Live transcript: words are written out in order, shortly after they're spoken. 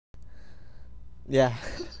Yeah.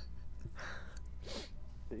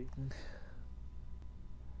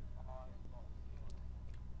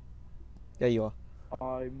 Yeah, you are.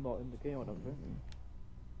 I'm not in the game, I don't think.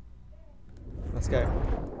 Let's go.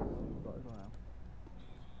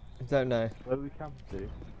 I don't know. Where we camp to?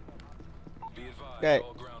 Okay.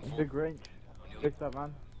 Big range. Fix that,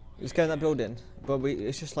 man. Let's go in that building. But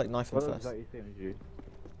it's just like knife him Well, first. exactly the same as you.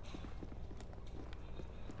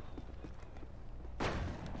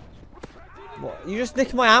 What? You just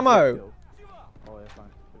nicking my ammo! Oh, yeah,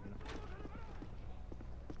 fine.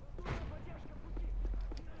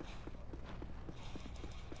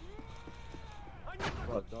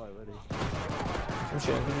 Oh, die already. Oh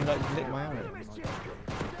shit, you like nick my ammo.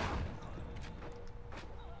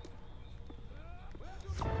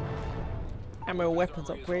 Ammo weapons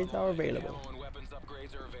upgrades are available.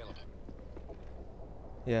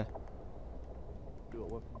 Yeah. Do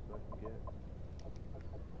what weapons I can get.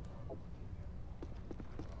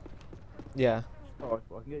 Yeah. Oh,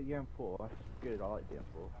 I can get the M4. That's good. I like the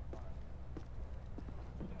M4.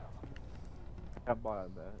 I can buy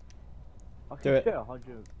that there. I can Do it. share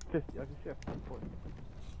 150. I can share 50 points.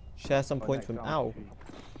 Share some points from. Ow.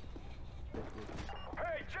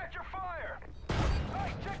 Hey, check your fire!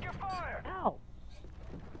 Hey, check your fire! Ow!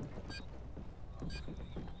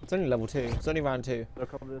 It's only level 2. It's only round 2. They'll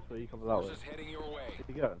come this way, you come that way. Just heading your way. Where'd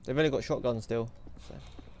you go? They've only got shotguns still. So.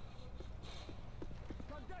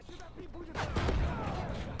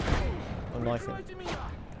 I'm knifing.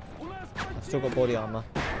 I've still got body armor.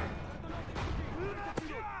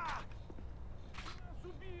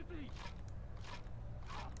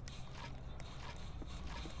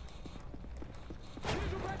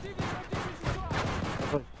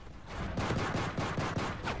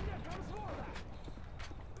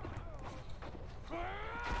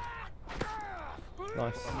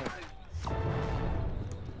 Nice.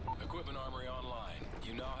 Equipment armory online.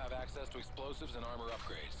 You now have access to explosives and armor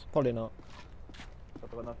upgrades. Probably not. I've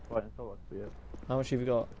got enough fighting someone for you. How much have you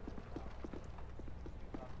got?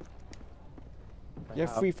 You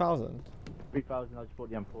have 3,000. 3,000, I just bought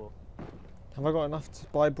the M4. Have I got enough to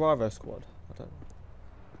buy Bravo squad? I don't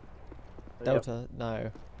know. Delta?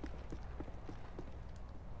 No.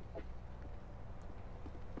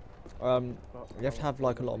 You have to have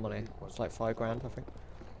like a lot of money. It's like 5 grand, I think.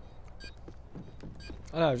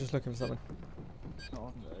 I know, I was just looking for something. Not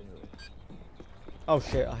on there anyway. Oh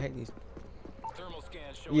shit, I hate these. Thermal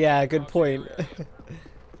scan showing Yeah, good point.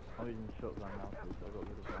 I'm using the shotgun now because I got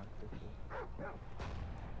rid of my pistol.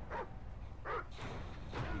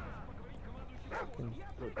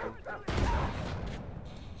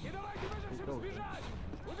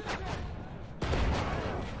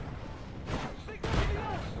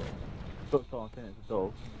 Got someone saying it's a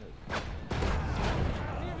dog.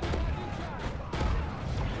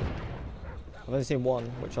 I've only seen one,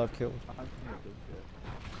 which I've killed.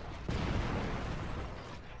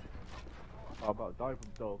 I'm about to die from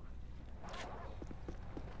dogs.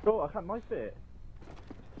 Bro, I can't knife it.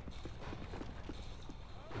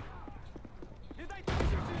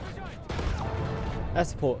 Air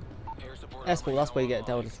support. Air support, that's where you get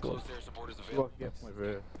Delta squad. You have to get from over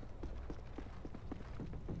here.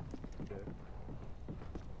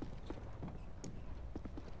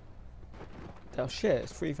 Oh shit,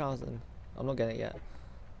 it's 3,000. I'm not getting it yet.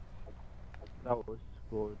 That was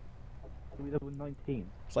squad. Can we level 19?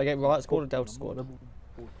 So I get right squad or Delta squad? Level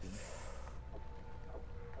 14.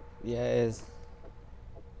 Yeah, it is.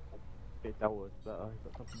 Okay, that was better.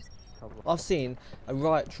 Got something to cover. I've seen a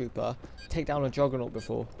riot trooper take down a juggernaut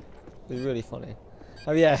before. It was really funny.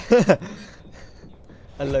 Oh yeah.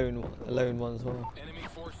 a lone one as well. Enemy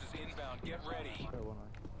forces inbound. Get ready.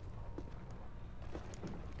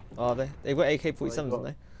 Are they? They've got AK-47s, haven't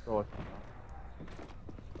they? Oh,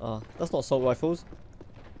 Ah, that's not assault rifles.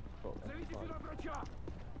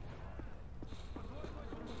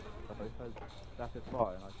 That's a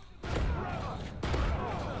fire.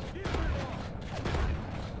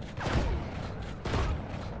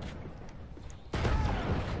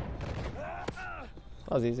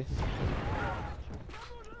 That was easy.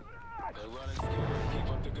 They're running scared. Keep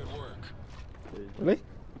up the good work. Really?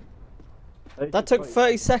 That took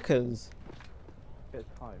 30 seconds. Look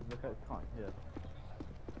at time. Look at time. Yeah.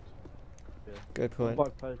 Good point. I'll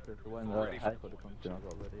buy posters for when the helicopter comes in. I've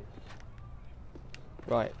got ready.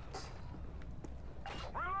 Right.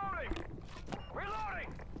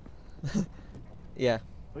 Reloading. Yeah.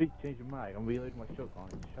 I need to change the mag. I'm reloading my shotgun.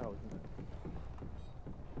 It's shells, isn't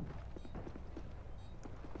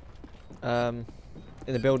it?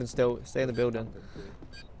 In the building still. Stay in the building.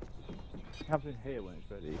 Camp in here when it's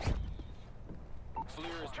ready.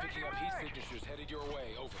 FLIR is picking up heat signatures headed your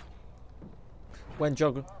way. Over. when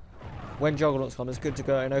juggernauts come, it's good to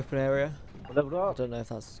go in an open area. I leveled I up. don't know if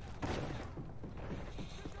that's. I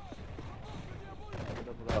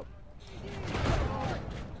leveled up.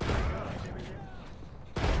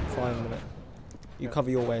 Fine a minute. You cover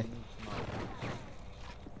your way.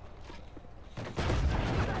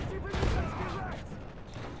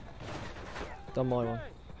 Done my one.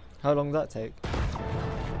 How long did that take?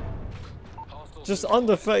 Just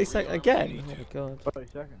under 30 seconds again? Oh my god. 30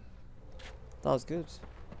 seconds. That was good.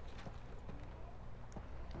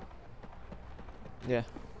 Yeah.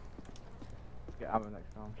 Get ammo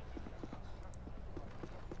next time.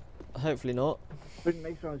 Hopefully not. I think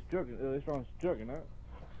next round's jugging. This round's jugging, no?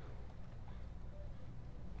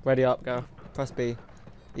 Ready up, go. Press B.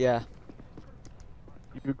 Yeah.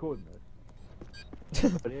 You recording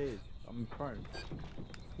this? But it is. I'm prone.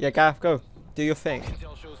 Yeah, Gareth, go. Do your thing.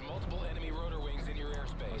 Intel shows multiple enemy rotor wings in your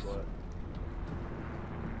airspace.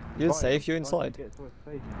 You're safe, you're inside. Get to a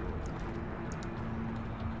space.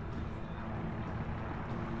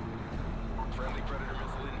 Friendly Predator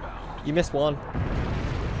missile inbound. You missed one.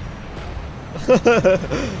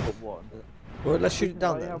 Got one. Well, let's shoot it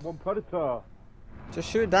down I then. have one predator. Just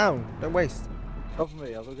shoot it down. Don't waste. Cover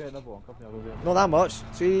me. I'll go get another one. Cover me. I'll go get another Not that much.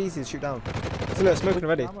 It's really easy to shoot down. It's a little smoking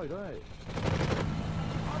already. ammo, don't it?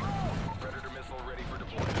 Predator missile ready for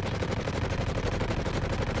deployment.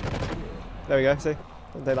 There we go, see?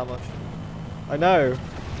 Doesn't take that much. I know.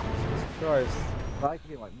 Jesus Christ. I can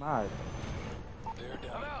get like mad. They're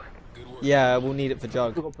done. Good work. Yeah, we'll need it for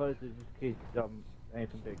Jug. Still got predators just in case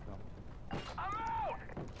anything big comes.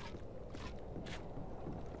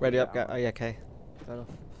 Ready up, go. Oh, yeah, okay. Fair enough.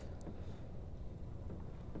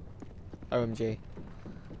 OMG.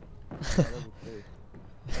 Level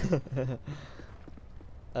 2.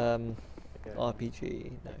 Okay.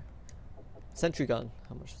 RPG, no. Sentry gun,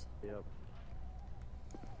 how much is that? Yep.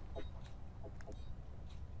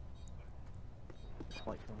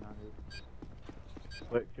 Like coming out here.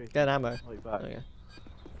 Wait, Tracy. Get an ammo. Like back. Okay.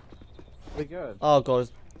 Where you going? Oh god,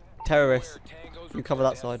 terrorists. Tangos You cover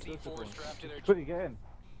that side. C4 strapped to their Quickly get in.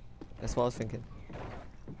 That's what I was thinking.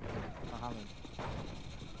 I haven't.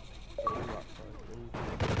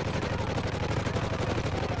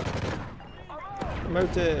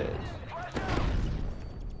 Promoted.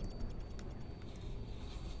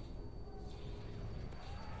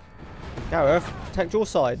 Gareth, protect your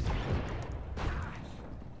side.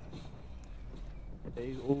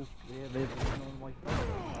 They all live on my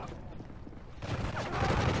phone.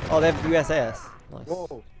 Oh, they have USAS. Nice.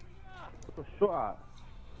 Whoa! Got shot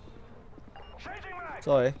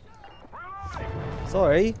Sorry.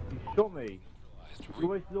 Sorry. at. You shot me. You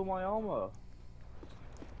wasted all my armor.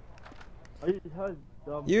 I just heard.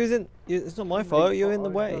 It's not my fault. You're in the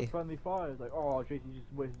way. Friendly fire. It's like, oh, Tracy just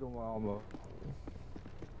wasted all my armor.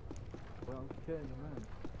 Well, I'm just kidding, man.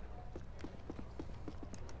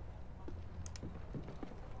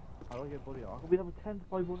 I don't get body armor. I could be level 10 to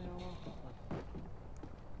buy body armor.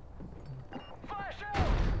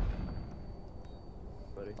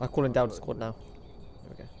 Ready? I'm calling down to squad now.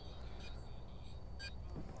 Okay.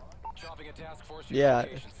 Chopping a task force. Yeah.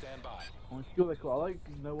 Location, stand by. I'm sure they're cool. I like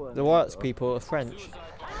to know what The Watts people are French. Suicide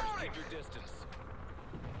bombers, keep your distance.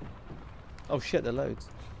 Oh shit, they're loads.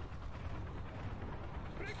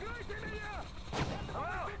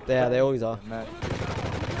 Yeah, they always are. Man.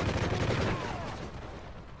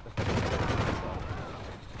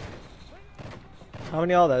 How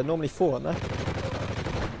many are there? Normally 4, aren't there?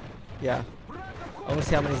 Yeah. I want to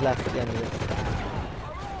see how many's left at the end of this.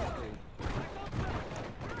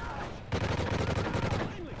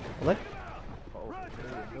 Are they?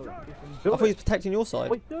 I thought he was protecting your side.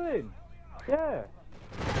 What are you doing? Yeah.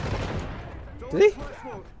 Did he?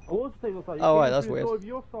 I was taking your side. Oh, right, came that's through the weird. door of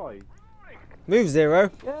your side. Move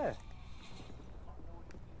 0. Yeah.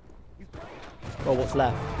 Well, what's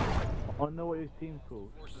left? I know what your team's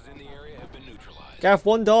called. Forces in the area have been neutralized. Gareth,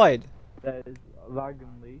 1 died. There's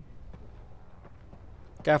Laganly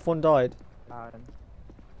Gareth, 1 died. and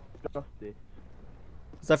Justice.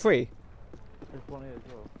 Is that 3? There's one here as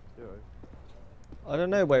well. 0. I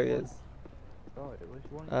don't know where he is. Right, which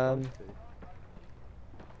one?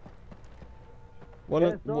 One, Yeah,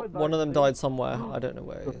 of, it's died one of them actually. died somewhere. I don't know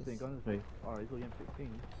where he Justin, is. guns me. Alright, he's got the M16.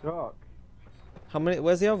 Shark. How many?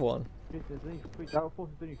 Where's the other one? There's only 3. That force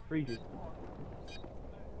is only 3 dudes.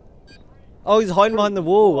 Oh, he's hiding behind the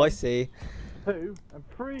wall. I see. 2 and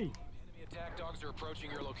 3. Enemy attack dogs are approaching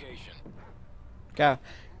your location.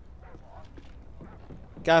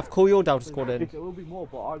 Gareth, call your Delta squad in. There will be more,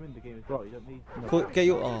 but I'm in the game as well. You don't need to know. Call, get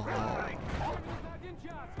your. Oh.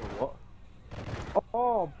 What?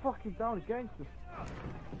 Oh, I'm fucking down against them.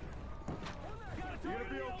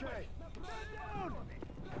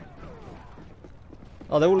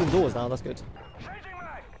 Oh, they're all indoors now. That's good.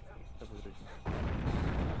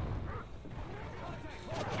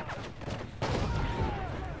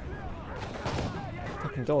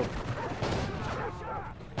 Fucking dog.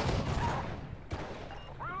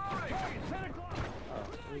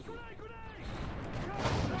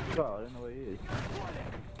 God, I don't know where he is.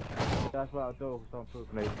 That's why I don't start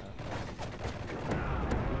talking later.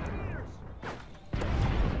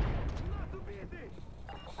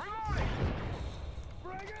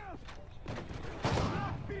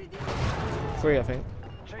 Three, I think.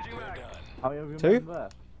 How many of you Two? there?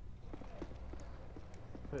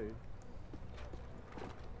 Two?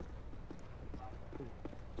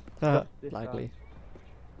 This Likely.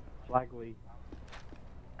 Flagly.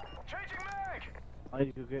 I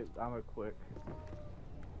need to get ammo quick.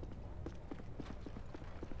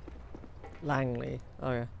 Langley.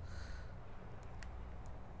 Oh yeah.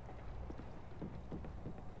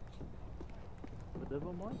 Was there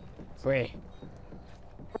one more? Three.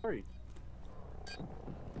 Three.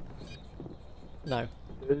 No.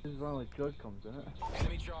 This is when like Judge comes, isn't it?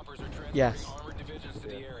 Enemy choppers are transferring Yes. armored divisions to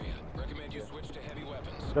the area. Recommend you switch to heavy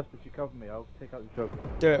weapons. Just if you cover me, I'll take out the Judge.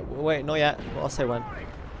 Do it. Wait, not yet. Well, I'll say when.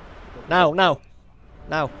 Now, now,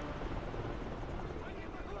 now.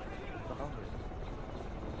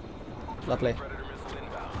 Lovely. Predator missile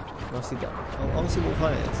inbound. I want to see that. I want to see what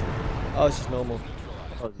planet it is. Oh, it's just normal.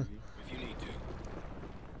 Neutralized. Oh, easy. If you need to.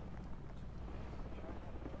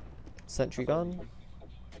 Sentry gun.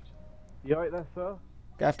 You alright there, sir?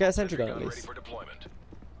 Gav, get a sentry gun at Ready least. for deployment.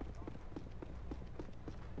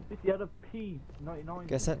 If you had a P99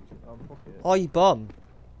 Get a sent. pocket, Oh, you bum.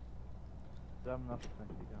 damn enough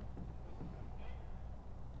essentially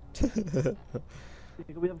gun.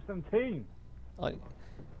 You could be up 17!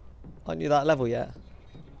 Aren't you that level yet?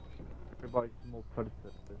 Everybody's more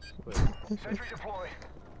predators. Sentry deploy.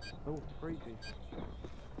 Oh, 3 G.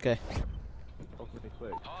 Okay. Ultimately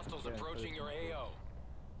quick. Hostiles Yeah, approaching your AO.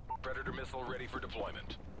 Predator missile ready for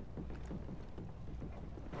deployment.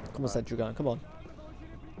 Come on, sentry gun. Come on.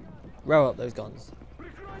 Row up those guns.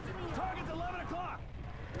 Target's 11 o'clock.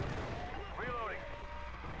 Reloading.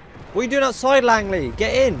 What are you doing outside, Langley?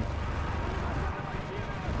 Get in.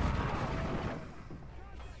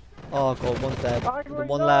 Oh god, one's dead. The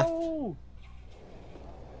one left.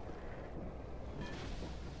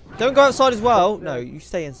 Don't go outside as well. No, you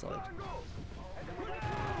stay inside.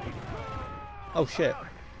 Oh shit.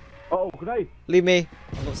 Oh, grenade! Leave me.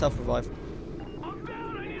 I've got self-revive.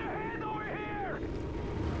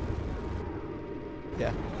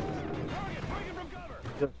 Yeah.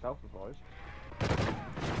 Just self-revive.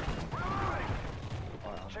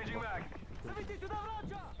 Changing back.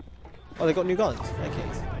 Oh, they got new guns. Okay.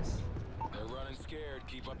 They're running scared.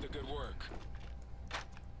 Keep up the good work.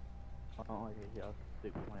 Oh, okay, yeah, I'll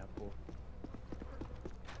stick with my F4.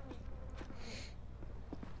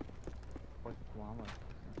 What's the ammo?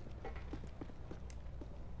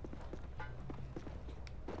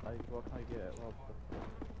 What can I get? Well,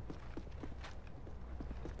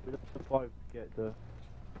 we have to 5 to get the...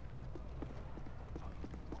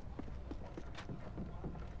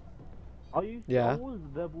 Are you? Yeah. I was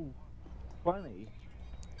level 20.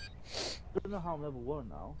 I don't know how I'm level 1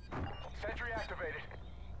 now. Sentry activated.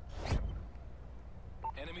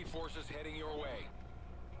 Enemy forces heading your way.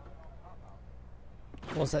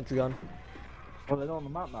 One sentry gun. Oh, they're not on the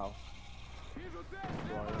map now.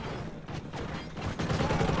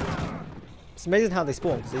 It's amazing how they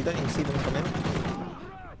spawn because you don't even see them come in.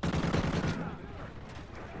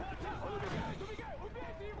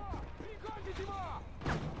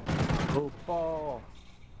 Oh, far.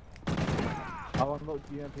 I unlocked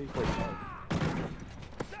the MP45.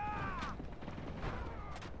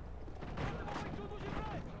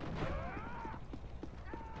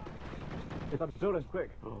 It's up the building, quick!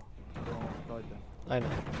 Oh, I know.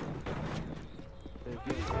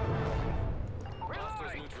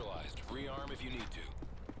 Hostiles neutralized. Rearm if you need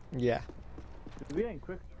to. Yeah. We ain't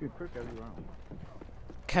quick every round.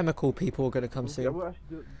 Chemical people are going to come Yeah, soon. we're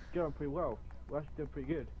actually going pretty well. We're actually doing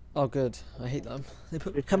pretty good. Oh good. I hate them. They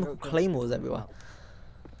put It's chemical okay. claymores everywhere.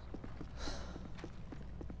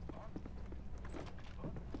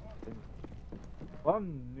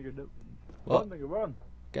 Run, nigga, What? run, nigga, run!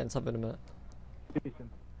 Getting something in a minute. Jason,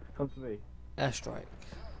 come to me. Airstrike.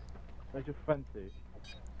 Make your friend see.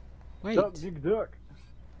 Wait. Duck, nigga, duck!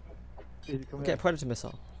 Jason, come Get a here. predator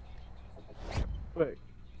missile. Quick.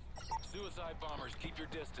 Suicide bombers, keep your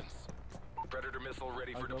distance. Predator missile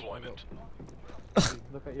ready for I got- deployment. Jason,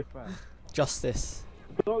 look at your friend. Justice.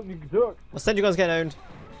 Duck, nigga, duck! My sentry gun's getting owned.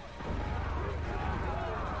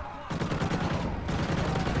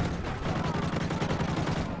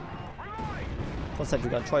 I said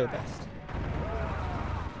you're going to try your best.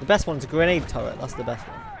 The best one's a grenade turret. That's the best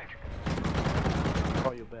one.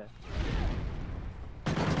 Try your best.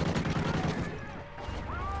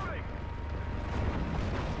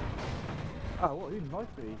 Ah, what? You nice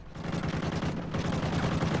to eat.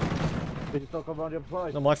 They just not come around the other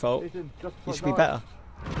side. Not my fault. Jason, just You should be better.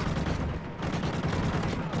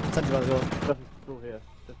 Sentry gun as well. Just is still here.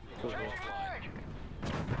 Just is still here.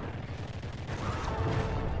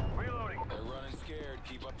 They're running scared.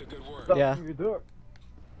 Keep up the good work. Yeah. You do it.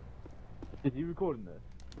 Is he recording this?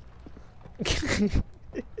 I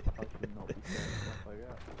should not be saying stuff like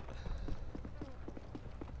that.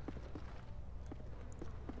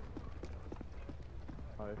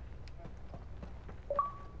 Alright.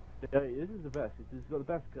 Yeah, this is the best. It's got the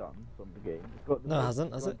best guns on the game. It's got the No, it best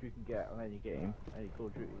hasn't, has guns it? you can get on any game, any Call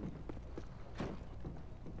of Duty.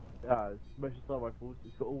 Yeah, it's most assault rifles.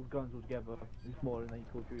 It's got all the guns all together. It's more than any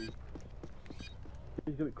Call of Duty.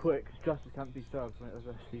 It's gonna be quick, because justice can't be served when it was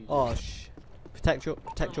actually. Oh,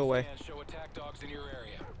 protect your way. Scans show attack dogs in your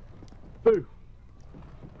area. Boo!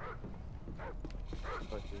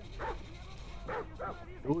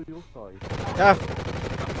 All your side. Yeah.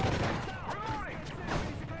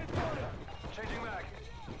 Changing back.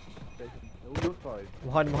 All your side. I'm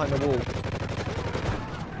hiding behind the wall.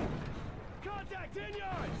 Contact in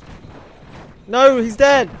yards. No, he's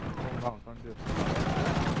dead.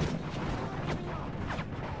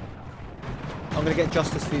 I'm gonna get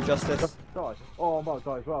justice for you, justice. Die. Oh, I might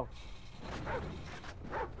die as well.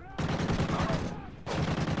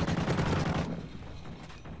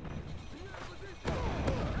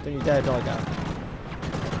 Don't you dare die, Gareth.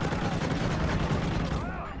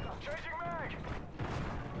 Changing mag.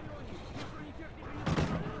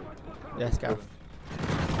 Yes, Gareth.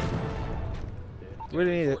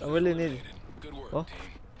 Really need it. I really need it. Good work, What?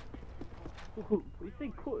 team. You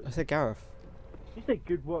say good? I said Gareth. You say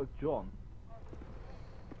good work, John.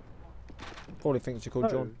 Probably thinks you're called No,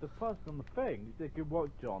 John. the person on the thing. You say good work,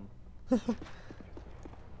 John.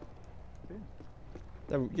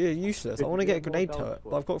 You're useless. I Did want to you get a get more grenade Delta turret, but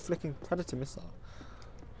Squad? I've got a flicking predator missile.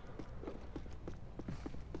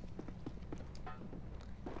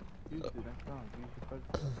 Use it next time. Use your phone.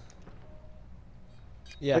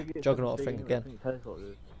 Yeah, Think it's juggernaut something thing big, again. I think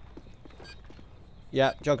teleporters.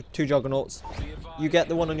 Yeah, two juggernauts. Be advised, You get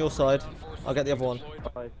the one on your side. ground forces I'll get the other one.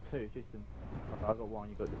 deployed. It's two, Jason. Okay, I got one,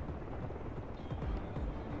 you got it.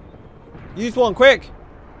 Use one, quick!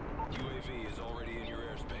 UAV is already in your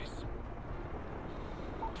airspace.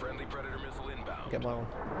 Friendly predator missile inbound. Get my one.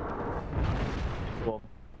 One.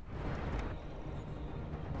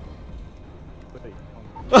 Wait,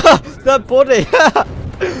 That body!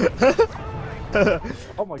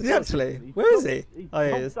 oh my Did he god. actually? He Where is jumped- he? Oh, yeah,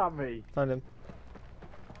 he jumped is. at me. Found him.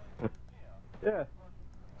 Yeah.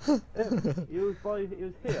 Yeah. He was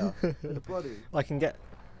here with the bloody. I can get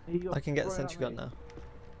He got the thrown at sentry gun me. now.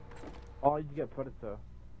 Oh, you get predator.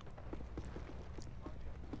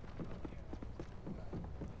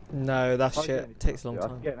 No, that Try shit getting takes a long I time.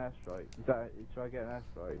 can get an airstrike. Is that? Try getting an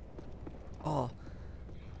airstrike. Oh,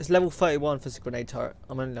 it's level 31 for this grenade turret.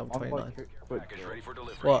 I'm only level I'm 29. quite quick. Package ready for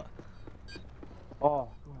delivery. What? Oh,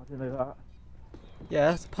 God, I didn't know that.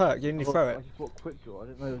 Yeah, that's a perk. You only throw I it. just bought quick draw. I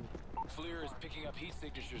didn't know. FLIR is picking up heat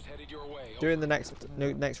signatures headed your way. Do it in the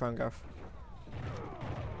next round, Gareth.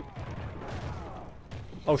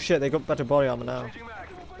 Oh shit, they got better body armor now. Changing mag.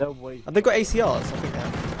 They'll wait. Have they got ACRs? I think they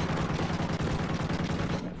have.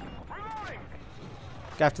 Reloading.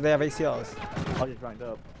 Gareth, do they have ACRs? I just ranked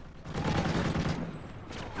up.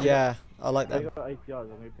 Yeah, I like They them. got APRs. I'm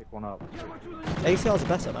gonna pick one up. ACRs are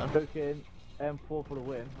better, man. Token M4 for the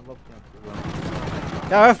win. I love the M4 win.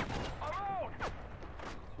 Gareth!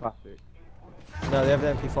 Classic. No, they have the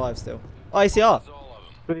MP5 still. Oh, ACR! That's all of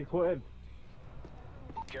them. But he's caught in.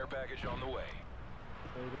 Care package on the way.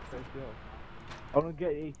 I'm gonna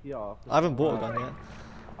get ACR. I haven't bought a gun yet.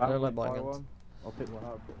 I don't like buy buying guns. one. I'll pick one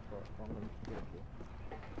up. So I'm gonna get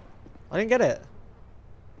it. I didn't get it.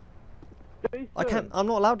 Jason! I can't. I'm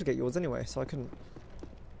not allowed to get yours anyway, so I couldn't.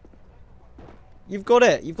 You've got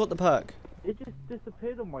it. You've got the perk. It just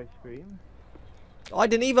disappeared on my screen. I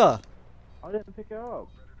didn't either. I didn't pick it up.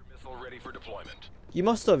 Predator missile ready for deployment. You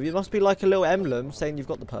must have. You must be like a little emblem saying you've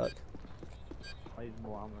got the perk. I need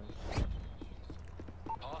more ammo.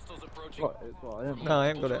 Hostiles approaching. What? It's what? I didn't. No, I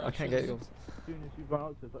haven't got it. I can't get yours. As soon as you run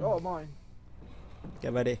out to it, it's like, oh, mine.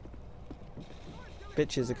 Get ready.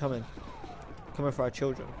 Bitches are coming. Coming for our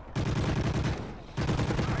children.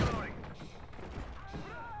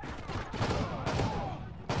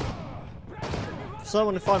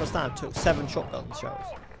 Someone in final stand took 7 shotgun shells.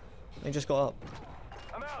 They just got up.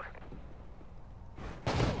 I'm out.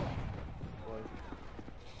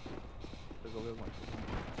 real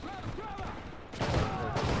much.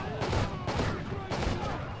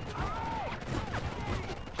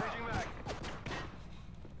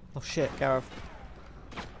 Oh shit, Gareth.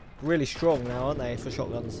 Really strong now, aren't they, for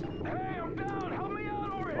shotguns? Fine.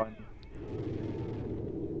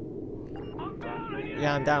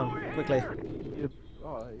 Yeah, I'm down. Quickly.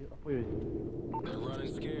 Oh, I thought you They're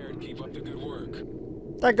running scared. Keep up the good work.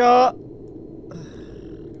 Dagger!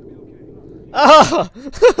 Ah!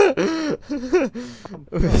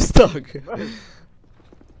 We're stuck. I'm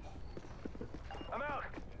out.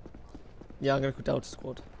 Yeah, I'm gonna go Delta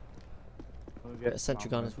Squad. were Get a sentry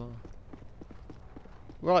gun as well.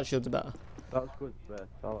 Right shields are better. That was good, but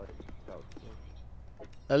I like that was good.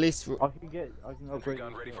 At least. I can upgrade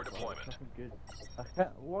gun this ready for grip, deployment. Nothing good. I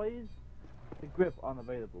can't. Why is the grip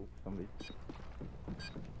unavailable for some reason?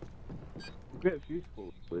 The grip's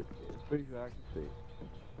useful, but it's pretty good accuracy.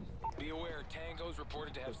 Be aware, Tango's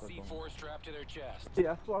reported to have C4 strapped to their chest. See,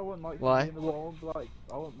 that's why I want Mike Why? to be in the wall. Like,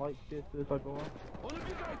 I want Mike to be a suicide bomber.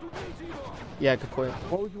 Yeah, good point.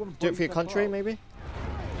 Why would you want to Do it for your country, maybe?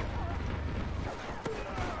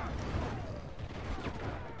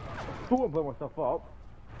 I still won't blow myself up.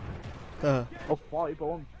 I'll fight, but I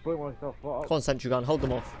won't blow myself up. Come on, sentry gun, hold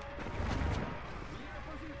them off.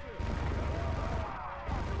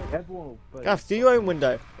 Everyone will blow Gaff, do your own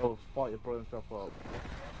window. or fight and blow himself up.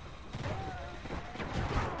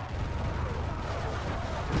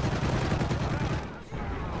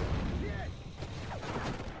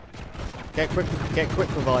 Get quick revive. Get quick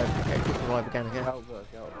revive again. Get out there,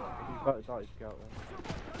 get out there. If you've got to die, just get out there.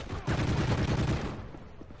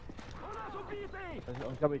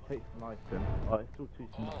 I'm gonna take some knife then. It's still too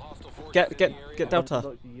All small. hostile forces Get in the area.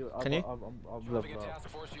 Delta. Can you? I'm Moving level a up. task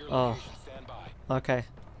force to your Oh. location. Stand by. Okay.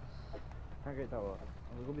 Can't get that one.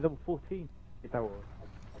 I'm gonna be level 14. Get that one.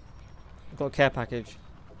 I've got a care package.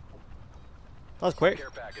 That was quick. Care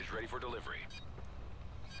package ready for delivery.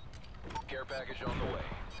 Care package on the way.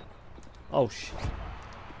 Oh sh.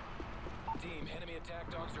 Team, enemy attack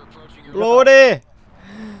dogs are approaching your Lordy!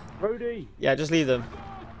 Brody! Yeah, just leave them.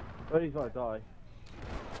 Brody's gonna die.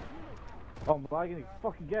 Oh, I'm lagging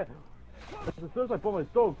fucking get. The suicide bomber's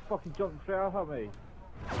dog fucking jumped straight out at me.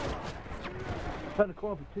 I turned the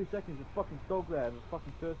corner for 2 seconds, a fucking dog there and a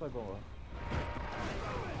fucking suicide bomber.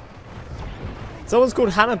 Someone's called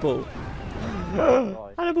Hannibal.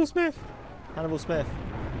 Die. Hannibal Smith. Hannibal Smith.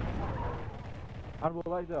 Animal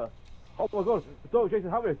like that. Oh my god, the dog, Jason,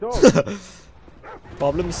 help me, a dog!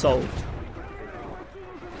 Problem solved.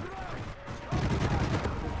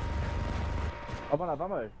 I'm out of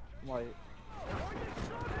ammo. My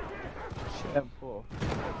M4.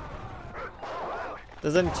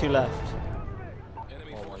 There's only 2 left.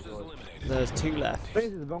 enemy Oh my forces God. eliminated. There's 2 left. This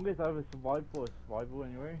is the longest I've ever survived for a survival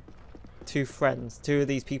anyway. 2 friends. 2 of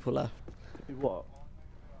these people left. Do what?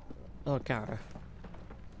 Oh, Gareth.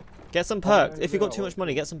 Get some perks. no, If you've got yeah, too much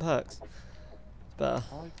money, get some perks. It's better.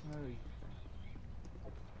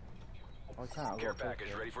 I can't. Care package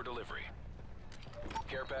ready for delivery.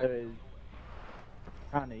 Care There package. is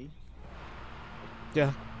Annie,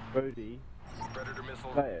 Yeah. Brody, Predator missile.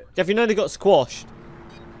 play it. Jeff, you know they got squashed.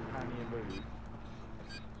 Annie and Brody.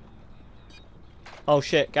 Oh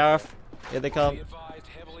shit, Gareth. Here they Be come. advised,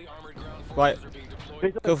 heavily armored ground forces Right. are being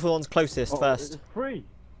deployed. Go for the ones closest Oh, first. It's free.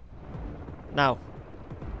 Now.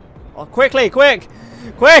 Oh, quickly, quick!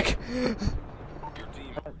 Quick! Your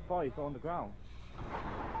team. That's fine. It's on the ground.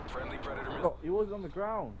 Friendly predator Oh, missile. he was on the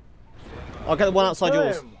ground. I'll get the one outside Kill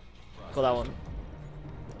yours. him. Got that one.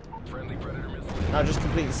 Friendly predator missile. Now just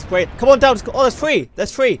completely spray. Come on down. Oh, that's free.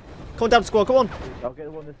 That's free. Come on down, squad. Come on. I'll get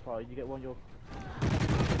the one this side. You get one your.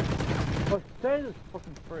 I said it's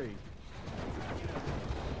fucking free.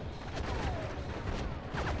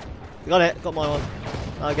 Got it. Got my one.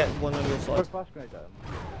 I'll get one on your Throw side. flash grenade at him.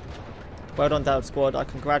 Well done, Dad Squad. I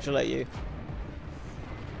congratulate you.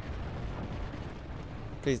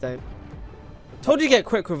 Please don't. Told you to get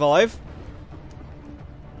quick revive.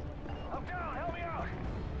 I'm down. Help me out.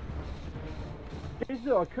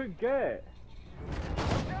 Jesus, I couldn't get it.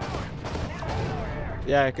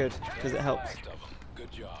 Yeah, good. Because it helps. Last of them.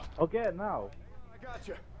 Good job. I'll get it now. I got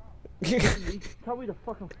you. He told me to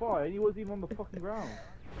fucking fire and he wasn't even on the fucking ground.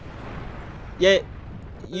 Yeah.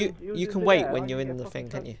 He was You just can wait there, when I you're didn't in get the fucking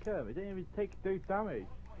thing, can't you? chance to kill him. He didn't even do damage.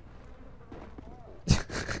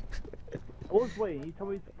 I was waiting, he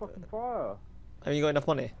told me to fucking fire. Have you got enough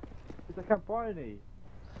money? Because I can't buy any.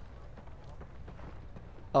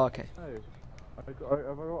 Oh, okay. No. I've got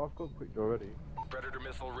a quick draw already. Predator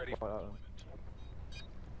missile ready. Buy that one.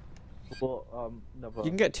 But, never. You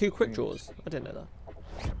can get 2 quick draws. I didn't know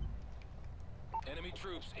that. Enemy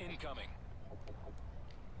troops incoming.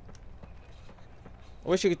 I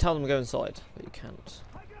wish you could tell them to go inside, but you can't.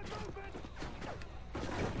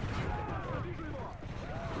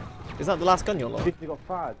 Is that the last gun you unlocked? You got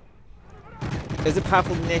fired. Is it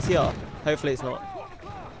powerful than the ATR? Hopefully it's not.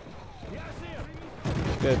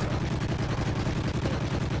 Good.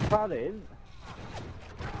 Fired in.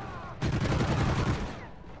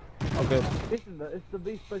 Oh, good. Listen, it's the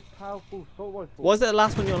least most powerful assault rifle. Was it the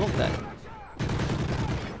last one you unlocked then?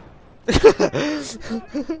 I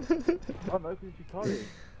don't know, because you told me.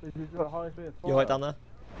 This is the highest rate of fire. You right down there?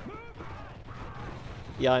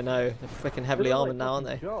 Yeah, I know. They're freaking heavily armoured now, aren't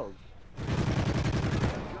they? Jogs.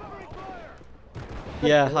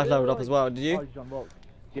 Yeah, I've leveled up as well. Did you? I just unlocked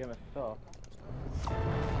GMS.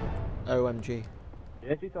 OMG.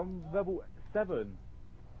 Yeah, it's on level 7.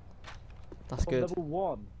 That's On good. level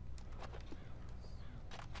 1.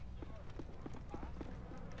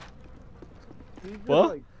 These are What?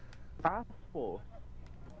 like task force.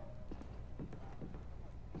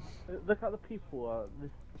 Look at the people this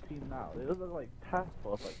team now. They look like task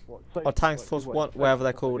force. Like what? So, Or Task like, Force, what, wherever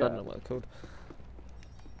they're called. I yeah. don't know what they're called.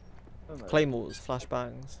 I don't know. Claymores,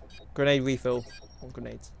 flashbangs, grenade refill, or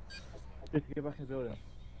grenades. Just to get back in the building.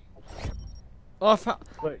 Oh,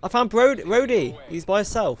 Wait, I found Brody. He's by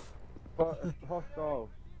himself. hostile.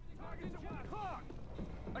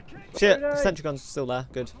 Shit, Grenade! sentry gun's still there.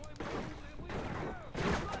 Good.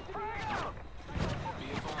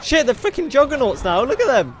 Shit, they're freaking juggernauts now. Look at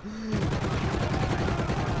them.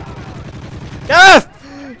 Gareth!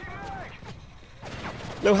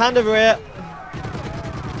 Little hand over here.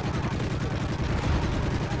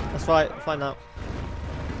 That's right. Find out.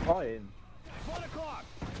 Fine.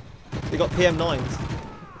 They got PM9s.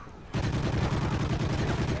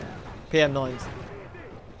 PM9s.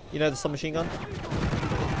 You know the submachine gun?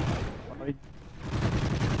 I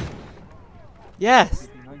Yes.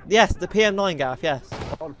 Yes, the PM9, Gareth. Yes.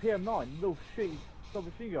 Oh, the PM9, little shitty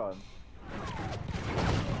submachine gun.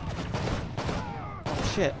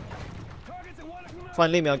 Oh shit.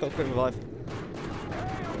 Fine, leave me. I got a quick revive.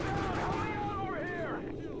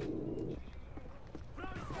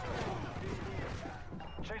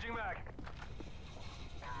 Changing back.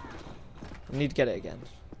 I need to get it again.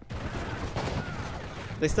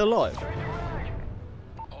 They still alive?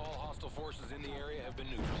 All hostile forces in the area have been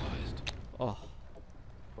neutralized. Oh,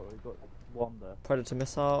 Oh, we got one there. Predator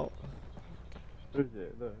missile. Who's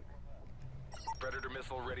it? Look. Predator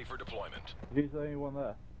missile ready for deployment. Who's the only one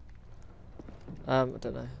there? I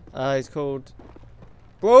don't know. He's called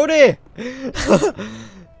Brody.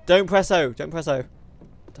 Don't press O. Don't press O.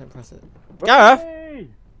 Don't press it. Gareth! Hey!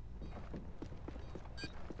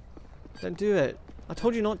 Don't do it. I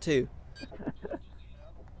told you not to.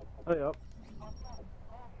 Hurry up.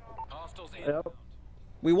 Hostiles in. Hurry up.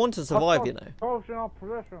 We want to survive, you know. Caution our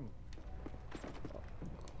possession.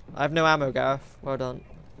 I have no ammo, Gareth. Well done.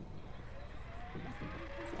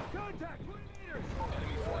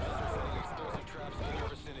 Enemy forces are setting explosive traps in your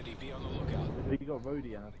vicinity. Be on the lookout. You got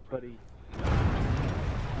Rhodey and a buddy.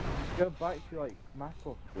 Go back to like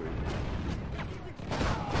Macross group.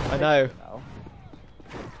 I know. Now.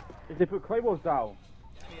 If they put claymores down,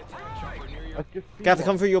 Enemy attack chopper near your. I've just seen Gareth, one.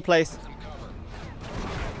 come through your place. Some cover.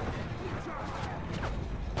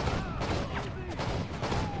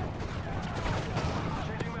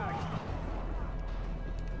 Changing back.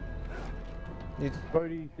 Need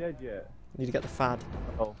Rhodey's dead yet. to get the fad.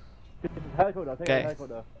 Oh. This is helicopter, take Okay. the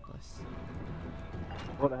helicopter. Nice.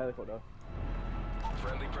 Got the helicopter.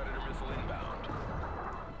 Friendly predator missile inbound.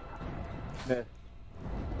 Miss.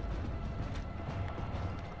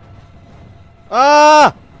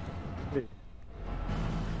 Ah! Miss.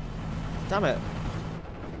 Damn it.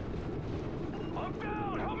 I'm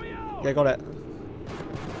down. Help me out. Yeah, got it.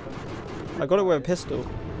 I got it with a pistol.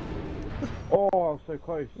 Oh, I was so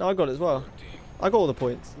close. No, I got it as well. I got all the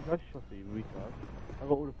points. I shot you, retard. I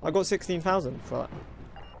got all the I got 16,000 for that.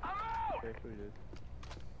 Okay, so you did.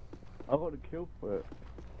 I got the kill for it.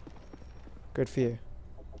 Good for you.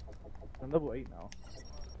 I'm level 8 now.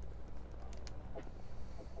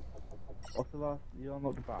 What's the last? You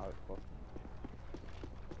unlocked the battle spot.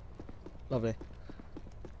 Lovely.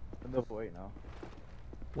 I'm level 8 now.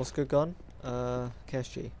 What's a good gun?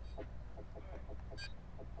 KSG.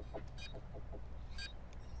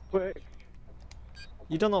 Quick!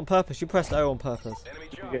 You done that on purpose. You pressed O on purpose. Enemy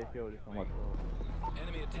You chopper. get killed if I'm like,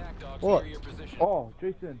 Enemy attack dogs What? near your position. oh,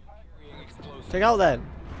 Jason! Carrying explosives. Check out then.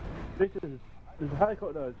 Jason, there's a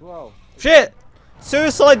helicopter as well. Shit!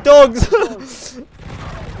 Suicide dogs!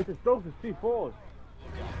 It's a dog with C4s.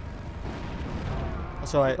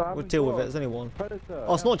 That's alright. We'll deal with it. There's only one. Predator.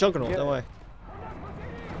 Oh, it's not Juggernaut. Yeah. Don't worry.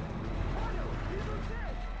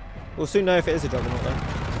 We'll soon know if it is a Juggernaut then.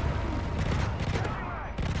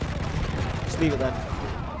 leave it then.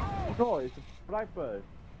 No, it's a blackbird.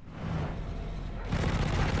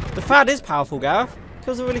 The Fad is powerful, Gareth.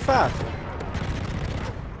 Kills are really fast.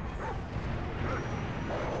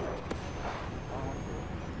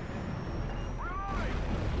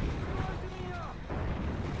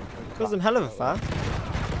 Kills them hell of a fast.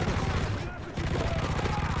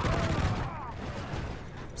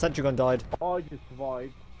 Sentry gun died. Oh, I just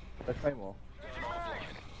survived. There's Claymore.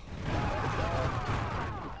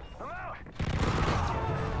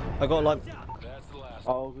 I got like. That's the last.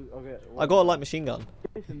 Oh, okay. I got a light machine gun.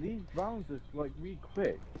 Listen, these rounds are like really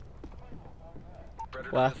quick.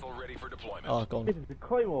 Predator Where? missile ready for deployment. Oh, gone. This is the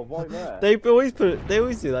Claymore right there. They always put it. They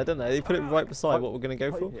always do that, don't they? They put it right beside what we're gonna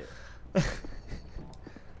go for.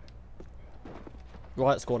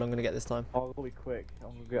 Right, squad. I'm gonna get this time. Oh, it'll be quick.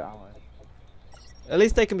 I'm gonna get ammo. At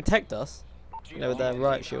least they can protect us. You know, with their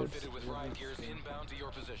riot shields. Outfitted with riot gears inbound to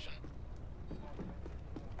your position.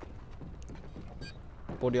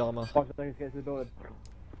 Body armor. 5 seconds to get to the door.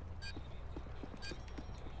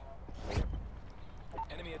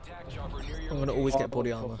 Enemy attack chopper near your I'm gonna always get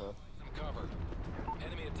body armor. Some cover.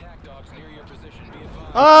 Enemy attack dogs near your position. Be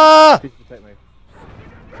advised. Ah! Please protect me.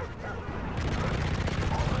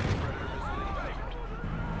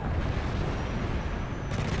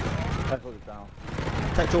 Let's hold it down.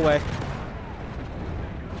 Protect your way.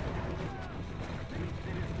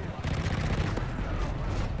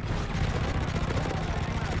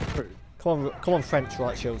 Come on, French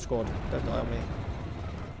right shield squad. Don't die on me.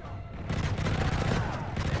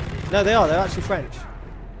 No, they are. They're actually French.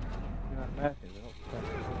 You're not American, they're not French.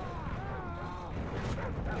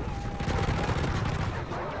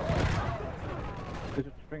 There's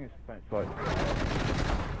a string of French, right?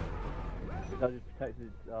 That just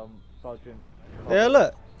protected Sergeant. Yeah,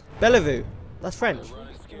 look. Bellevue. That's French.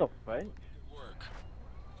 He's not French.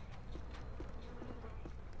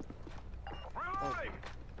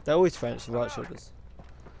 They're always French, the right shoulders.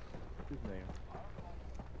 What's his name?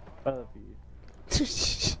 Bellevue.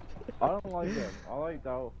 I don't like him. I like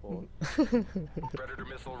Dower Force. Predator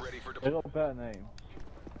missile ready for They deployment. got a better name.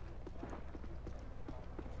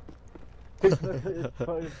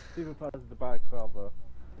 Super Pass is the bad cover.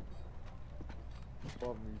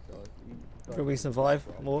 Can we survive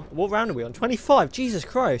more? What round are we on? 25. Jesus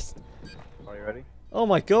Christ. Are you ready? Oh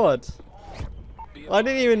my god. I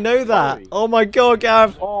didn't even know that. Oh my god,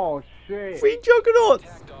 Gav. Oh shit! 3 juggernauts.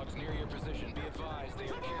 Attack dogs near your position. Be advised they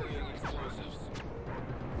are carrying explosives.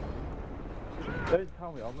 Don't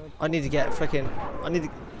tell me. I'm gonna. I need to get freaking. I need to.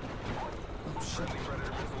 Oh shit. Friendly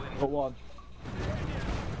predator missile in. Got one.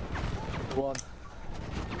 One.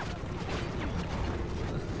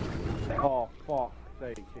 Oh fuck!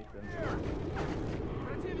 Sake, Ethan.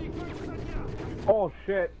 Oh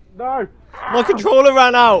shit! No! My controller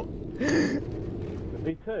ran out.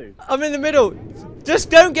 Me too. I'm in the middle. Just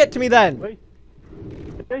don't get to me then. Wait.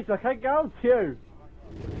 Jason, I can't get out to you.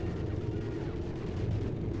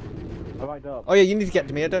 I ranked up. Oh yeah, you need to get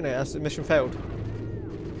to me. I don't know. That's mission failed.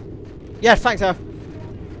 Yeah, thanks, Alf.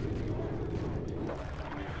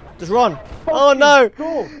 Just run. Oh no.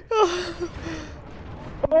 Go.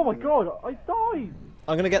 Oh my god! I died.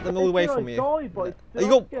 I'm gonna get them all away from you. I died, but Oh, you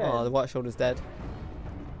got. Oh, the right shoulder's dead.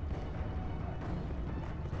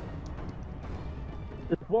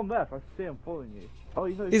 There's one left. I see him following you. Oh,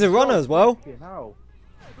 you know. He's a runner as well. How?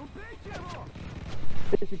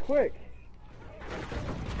 Listen quick.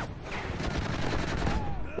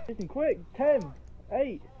 Listen quick. 10,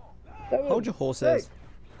 8, 7, Hold your horses. 6,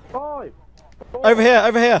 5. 4, Over here,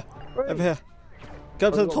 over here, 3. over here. Go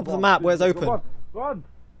up to the top of the map where it's open. Run, run.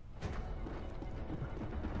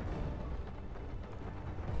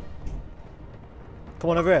 Come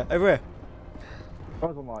on, over here, over here.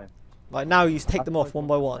 Guys online. Right, now you take them off one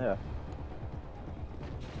by one. Yeah.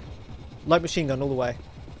 Light machine gun all the way.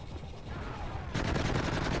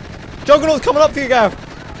 Juggernaut's coming up for you, Gav!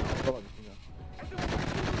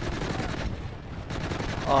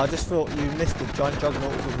 Oh, I just thought you missed the giant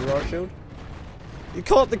juggernaut with the riot shield. You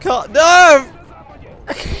caught the car. No!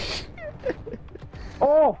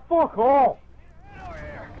 Oh, fuck off!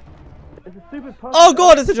 It's a stupid punch. Oh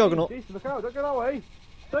god, it's a juggernaut. Jesus, look out, don't go that way!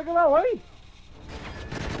 Don't go that way!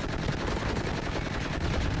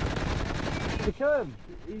 He can.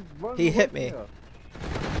 He hit me.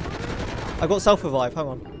 I got self-revive, hang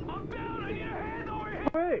on.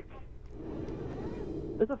 Quick!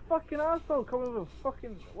 There's a fucking asshole coming with a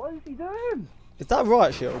fucking. What is he doing? Is that a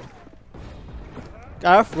riot shield?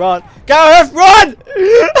 Gareth, run! Gareth, run!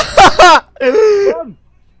 Run!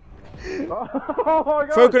 Oh my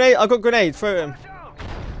god! Throw a grenade, I got grenades, throw him.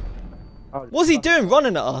 Oh, What's he doing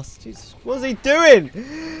running at us? Jesus, what's he doing?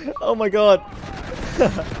 Oh my god.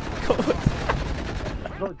 God.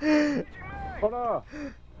 Connor!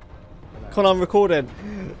 Connor, I'm recording.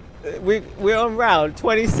 We're on round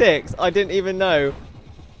 26. I didn't even know.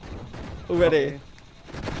 Already.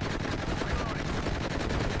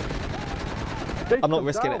 I'm not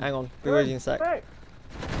risking it. Hang on. Be ready in a sec.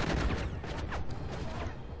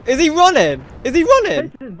 Is he running? Is he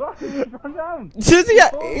running? Run down. Does he?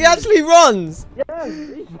 He actually runs. Yeah,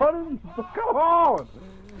 he's running. Come on.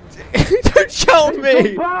 Don't shout at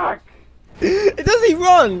me. Back. Does he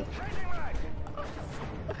run?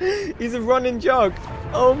 He's a running jog.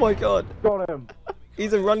 Oh my god. Got him.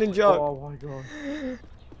 He's a running jog. Oh my god.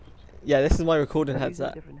 Yeah, this is my recording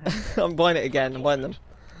headset. I'm buying it again. I'm buying them.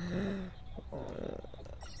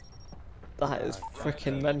 That is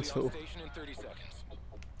freaking mental.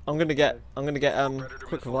 I'm gonna get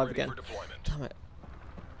quick revive again. Damn it.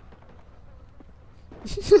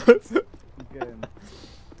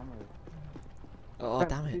 Oh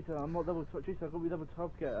damn it. I'm not double top. Jason, I got me double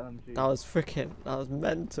top get LMG. That was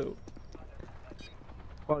mental.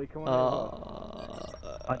 Buddy, come on.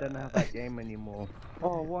 I don't have that game anymore.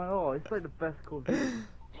 Oh, why not? It's like the best Call of Duty.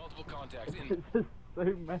 Multiple contacts in. It's just so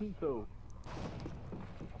mental.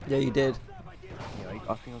 Yeah, you did. Yeah,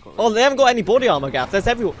 I think I got. Oh, they haven't got any body armor, Gaff.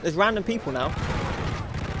 There's random people now.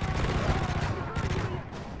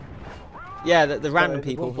 Yeah, the random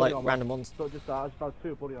people, like random ones. So just I just found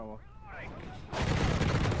 2 body armor.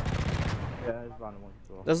 Yeah, there's random ones.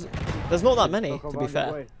 So. There's not that many, to be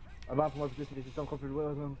fair. I'm out for my position. If you don't come through the way,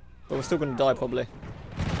 then. But we're still gonna die probably.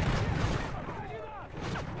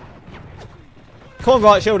 Come on,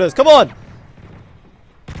 right shoulders. Come on.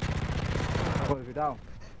 I'll go down.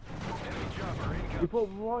 You put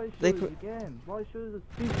right shoulders again. Right shoulders are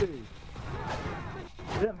stupid.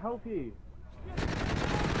 They didn't help you.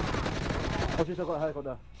 Oh, jeez, I got a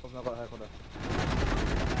helicopter. I got a helicopter.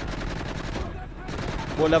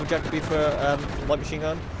 What level do you have to be for light machine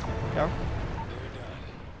gun? Carol?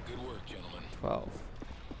 Good work, gentlemen. 12.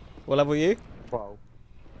 What level are you? 12.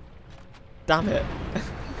 Damn it.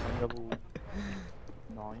 I'm level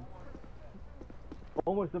 9.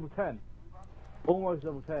 Almost level 10. Almost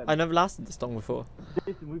level 10. I never lasted this long before.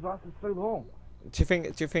 Jason, we've lasted so long. Do you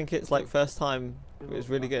think it's like first time it was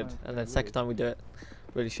really good, and then second time we do it,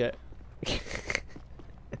 really shit?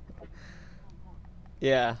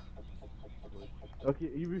 Yeah. Okay,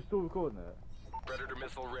 are you still recording it? Predator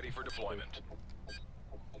missile ready for deployment.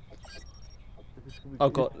 Oh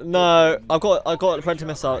god, no! I got a predator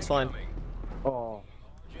missile. It's fine. Oh.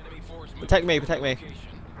 Protect me! Protect me!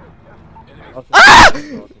 Oh, Ah!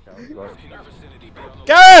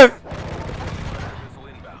 Gareth!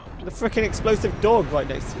 The freaking explosive dog right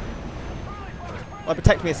next to you. Oh,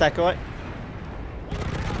 protect me a sec, alright?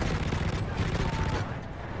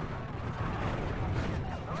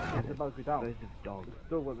 It's about to be down. Dog.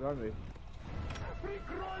 Still went behind me.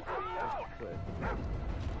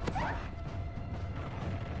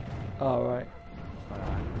 Alright. I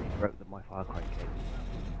broke my fire crane case.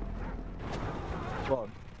 Go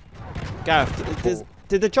on. Gareth,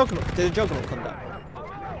 did the juggernaut come down?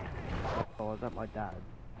 Oh, was that my dad?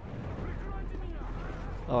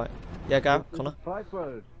 Alright. Yeah, Gareth, Connor. Flight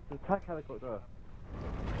road. The attack helicopter.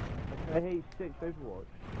 I hate 6 Overwatch.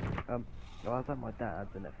 I was at my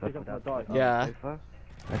dad's and it fell down die. Yeah. the sofa.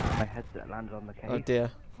 And my headset landed on the case. Oh dear.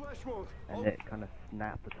 And it kind of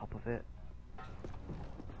snapped the top of it.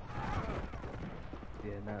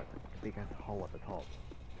 Yeah, no, it's a big ass hole at the top.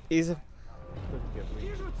 He's a...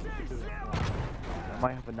 I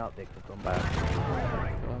might have an update because I've gone back.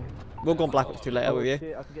 We'll go on Black Ops 2 later with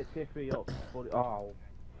you. I can get tier 3 up. Oh.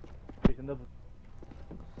 There's another.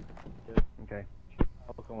 Okay.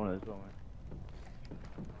 I'll come on it as well,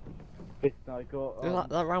 mate. I got.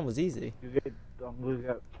 That round was easy. I'm gonna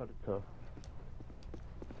get Predator.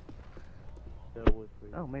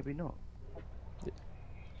 Oh, maybe not.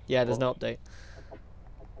 Yeah, there's no update.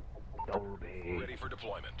 Dolby. Ready for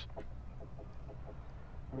deployment.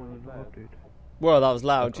 Dude. Whoa, that was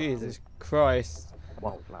loud. Jesus Christ.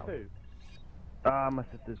 Wow, it's loud. 2. My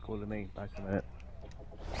sister's calling me. Back in a minute.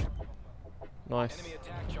 Nice. Enemy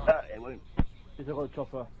attack charge. It won't. He's got a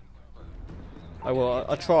chopper. I will.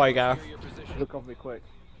 I'll try, Gareth. Your position. Look off me quick.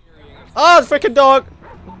 Oh, the freaking dog! Be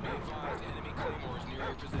advised, enemy claymores near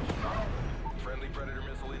your position. Friendly Predator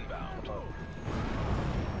missile inbound.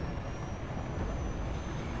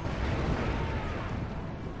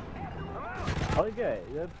 I don't get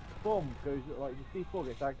it. The bomb goes like the C4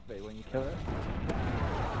 gets activated when you kill it.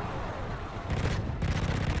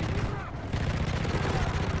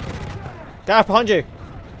 Gareth, behind you!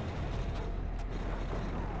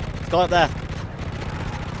 It's guy up there.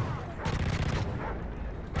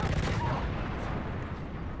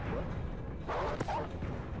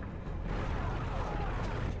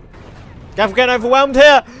 Gareth, we're getting overwhelmed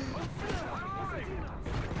here!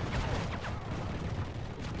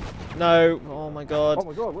 No. Oh my god. Oh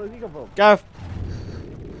my god, where did he come from? Gareth.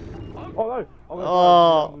 Oh no!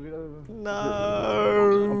 Oh.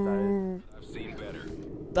 No! No. I've seen better.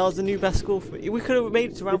 That was the new best score for me. We could have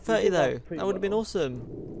made it to round 30 though. That would have been awesome.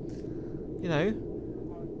 You know.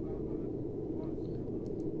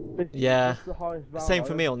 Yeah. Same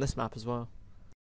for me on this map as well.